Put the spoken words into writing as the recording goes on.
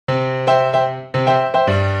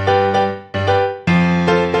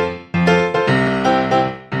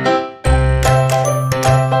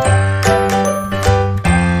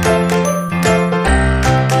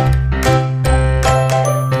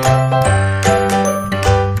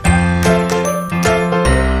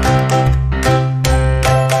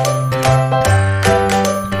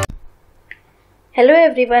Hello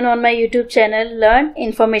everyone on my YouTube channel Learn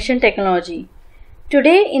Information Technology.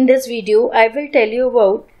 Today in this video I will tell you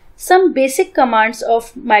about some basic commands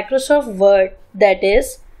of Microsoft Word, that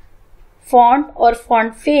is font or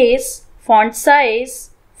font face, font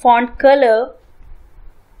size, font color.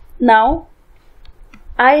 Now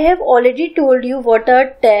I have already told you what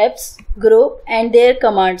are tabs, group and their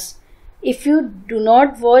commands. If you do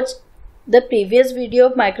not watch the previous video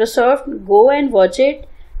of Microsoft, go and watch it,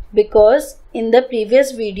 because in the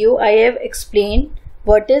previous video I have explained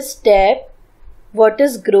what is tab, what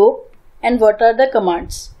is group and what are the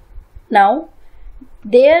commands. Now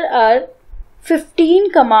there are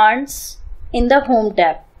 15 commands in the home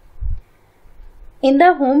tab. In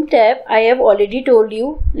the home tab I have already told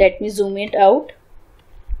you, let me zoom it out.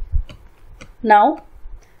 Now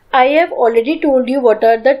I have already told you what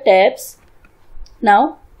are the tabs.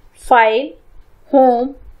 Now file,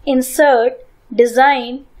 home, insert,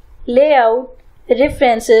 design, layout,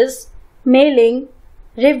 references, mailing,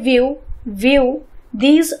 review, view,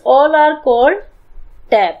 these all are called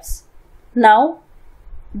tabs. Now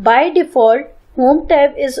by default home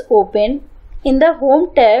tab is open. In the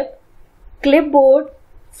home tab, clipboard,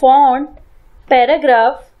 font,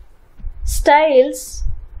 paragraph, styles,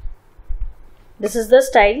 this is the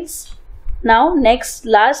styles. Now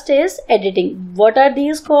last is editing. What are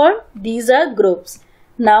these called? These are groups.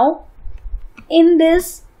 Now in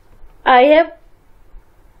this I have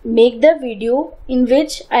made the video in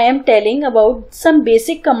which I am telling about some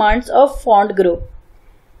basic commands of font group.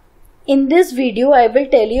 In this video I will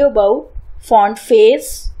tell you about font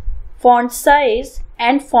face, font size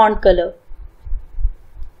and font color.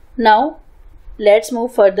 Now let's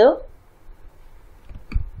move further.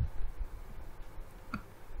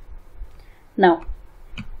 Now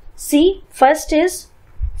see, first is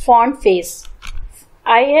font face.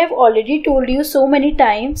 I have already told you so many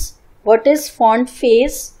times what is font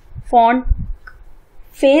face. Font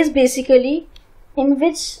face basically in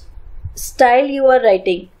which style you are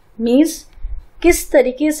writing, means किस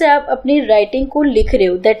तरीके से आप अपनी writing को लिख रहे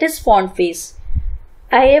हो, that is font face.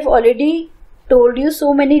 I have already told you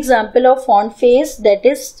so many example of font face, that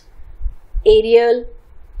is Arial,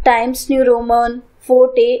 Times New Roman,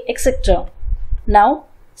 Forte, etc. Now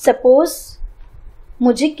suppose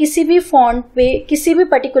मुझे किसी भी फॉन्ट पे, किसी भी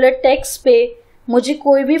पर्टिकुलर टेक्स्ट पे मुझे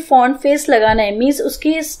कोई भी फॉन्ट फेस लगाना है, मीन्स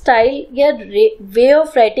उसकी स्टाइल या वे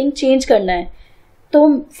ऑफ राइटिंग चेंज करना है,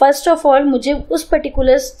 तो फर्स्ट ऑफ ऑल मुझे उस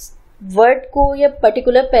पर्टिकुलर वर्ड को या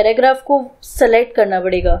पर्टिकुलर पैराग्राफ को सेलेक्ट करना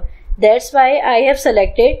पड़ेगा. That's why I have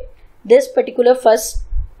selected this particular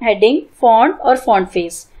first heading, font और font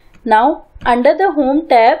face. Now under the home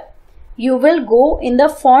tab you will go in the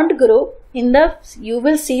font group, you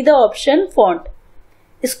will see the option font.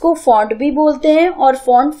 इसको font भी बोलते हैं और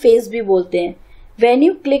font face भी बोलते हैं. When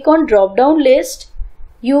you click on drop down list,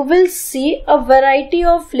 you will see a variety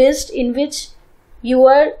of list in which you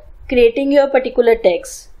are creating your particular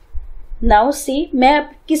text. Now see, मैं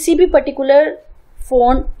किसी भी particular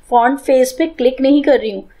font face पे click नहीं कर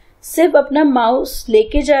रही हूँ, सिर्फ अपना माउस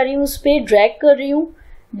लेके जा रही हूँ, उस पर ड्रैग कर रही हूँ,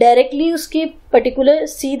 डायरेक्टली उसकी particular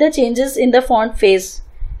see the changes in the font face,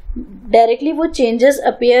 directly वो चेंजेस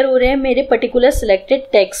अपीयर हो रहे हैं मेरे पर्टिकुलर सिलेक्टेड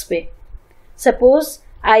टेक्स्ट पे. Suppose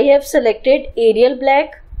I have selected aerial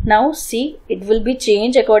black. Now see, it will be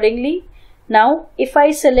change accordingly. Now if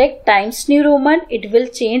I select times new Roman, it will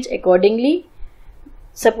change accordingly.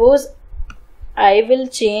 Suppose I will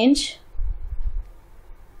change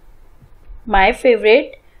my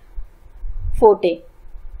favourite Forte.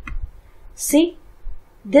 See,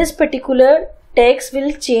 this particular text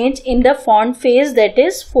will change in the font face, that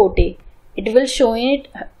is Forte. It will show it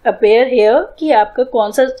appear here कि आपका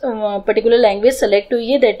कौन सा particular language select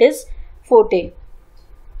हुई है, that is Forte.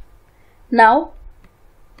 Now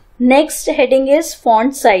next heading is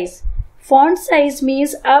font size. Font size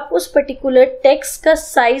means आप उस particular text का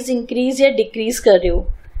size increase या decrease कर रहे हो.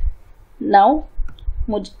 Now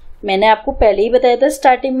मैंने आपको पहले ही बताया था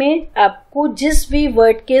स्टार्टिंग में, आपको जिस भी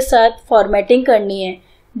वर्ड के साथ फॉर्मेटिंग करनी है,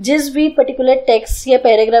 जिस भी पर्टिकुलर टेक्स्ट या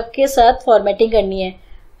पैराग्राफ के साथ फॉर्मेटिंग करनी है,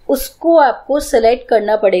 उसको आपको सेलेक्ट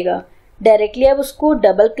करना पड़ेगा. डायरेक्टली आप उसको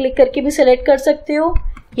डबल क्लिक करके भी सेलेक्ट कर सकते हो,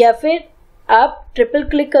 या फिर आप ट्रिपल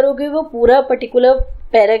क्लिक करोगे वो पूरा पर्टिकुलर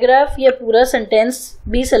पैराग्राफ या पूरा सेंटेंस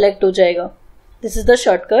भी सेलेक्ट हो जाएगा. This is the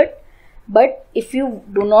shortcut. But if you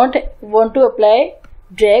do not want to apply,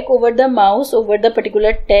 drag over the mouse over the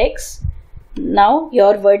particular text. Now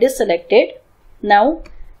your word is selected. Now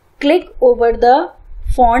click over the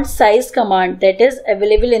font size command that is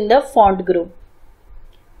available in the font group.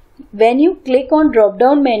 When you click on drop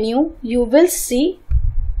down menu, you will see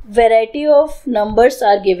variety of numbers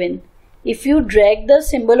are given. If you drag the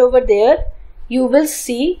symbol over there, you will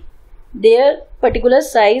see their particular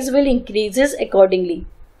size will increases accordingly.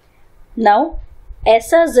 Now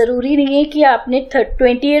ऐसा ज़रूरी नहीं है कि आपने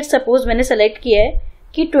 28 suppose मैंने select किया है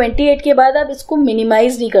कि 28 के बाद आप इसको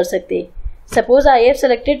मिनिमाइज नहीं कर सकते. Suppose I have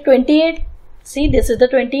selected 28. See, this is the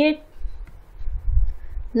 28.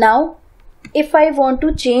 Now if I want to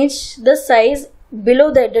change the size below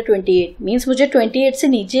that the 28 means मुझे 28 से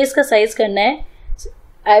नीचे इसका साइज करना है.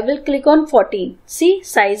 I will click on 14. See,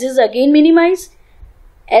 size is again minimize.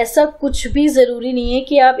 ऐसा कुछ भी ज़रूरी नहीं है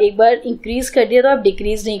कि आप एक बार इंक्रीज कर दिया तो आप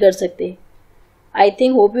डिक्रीज नहीं कर सकते. I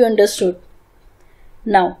think hope you understood.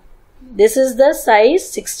 Now this is the size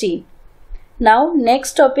 16. Now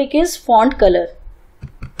next topic is font color.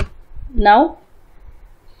 Now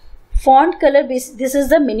font color, this is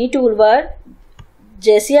the mini toolbar.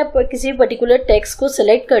 जैसे आप किसी पर्टिकुलर टेक्स्ट को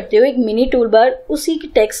सेलेक्ट करते हो, एक मिनी टूलबार उसी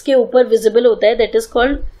टेक्स्ट के ऊपर विजिबल होता है, that is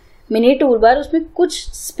called mini toolbar. उसमें कुछ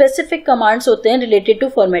स्पेसिफिक कमांड्स होते हैं related to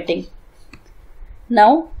formatting.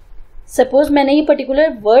 Now suppose मैंने ये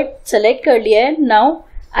पर्टिकुलर वर्ड सेलेक्ट कर लिया है. Now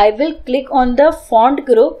I will click on the font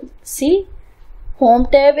group. C, home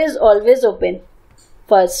tab is always open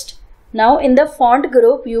first. Now in the font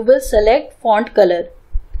group you will select font color.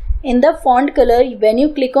 In the font color, when you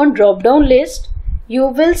click on drop down list, you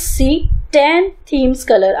will see 10 themes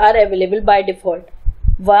color are available by default.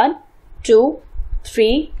 1, 2,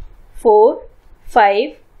 3, 4,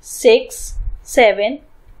 5, 6, 7,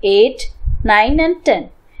 8, 9 and 10.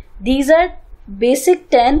 These are basic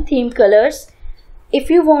 10 theme colors.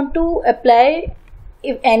 If you want to apply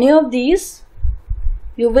any of these,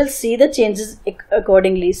 you will see the changes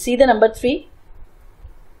accordingly. See the number 3.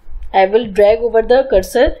 I will drag over the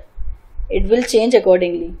cursor. It will change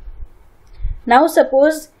accordingly. Now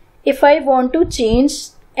suppose if I want to change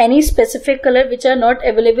any specific color which are not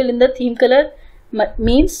available in the theme color,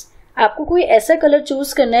 means आपको कोई ऐसा colour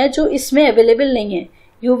choose करना है जो इसमें available नहीं है.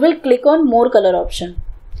 You will click on more color option.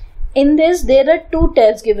 In this there are 2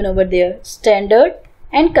 tabs given over there, standard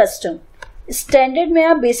and custom. Standard में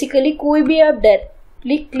आप बेसिकली कोई भी आप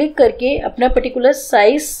डायरेक्टली क्लिक करके अपना particular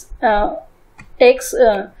size text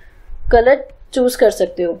colour choose कर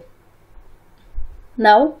सकते हो.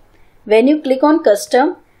 Now when you click on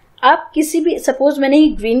custom, आप किसी भी, सपोज मैंने ये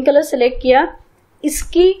ग्रीन कलर सेलेक्ट किया,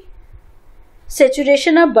 इसकी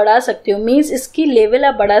सेचुरेशन आप बढ़ा सकते हो. मीन्स इसकी लेवल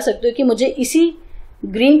आप बढ़ा सकते हो कि मुझे इसी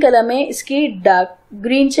ग्रीन कलर में इसकी डार्क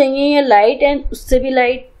ग्रीन चाहिए या लाइट एंड उससे भी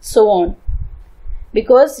लाइट, सो ऑन.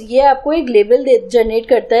 बिकॉज ये आपको एक लेवल जनरेट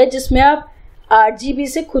करता है जिसमें आप RGB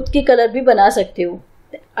से खुद की कलर भी बना सकते हो.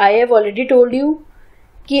 I have already told you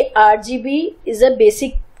कि RGB is a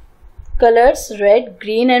basic colours, red,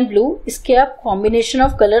 green and blue. इसके आप कॉम्बिनेशन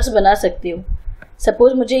ऑफ कलर्स बना सकते हो.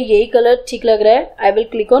 सपोज मुझे यही कलर ठीक लग रहा है, I will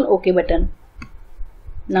click on okay button.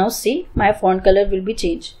 Now see, my font colour will be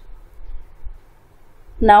change.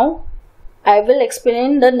 Now I will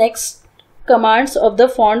explain the next commands of the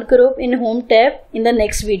font group in home tab in the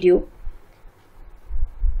next video.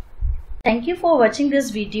 Thank you for watching this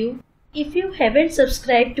video. If you haven't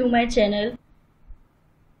subscribed to my channel,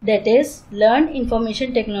 that is Learn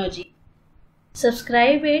Information Technology,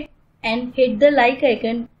 subscribe it and hit the like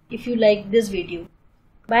icon if you like this video.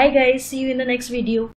 Bye guys, see you in the next video.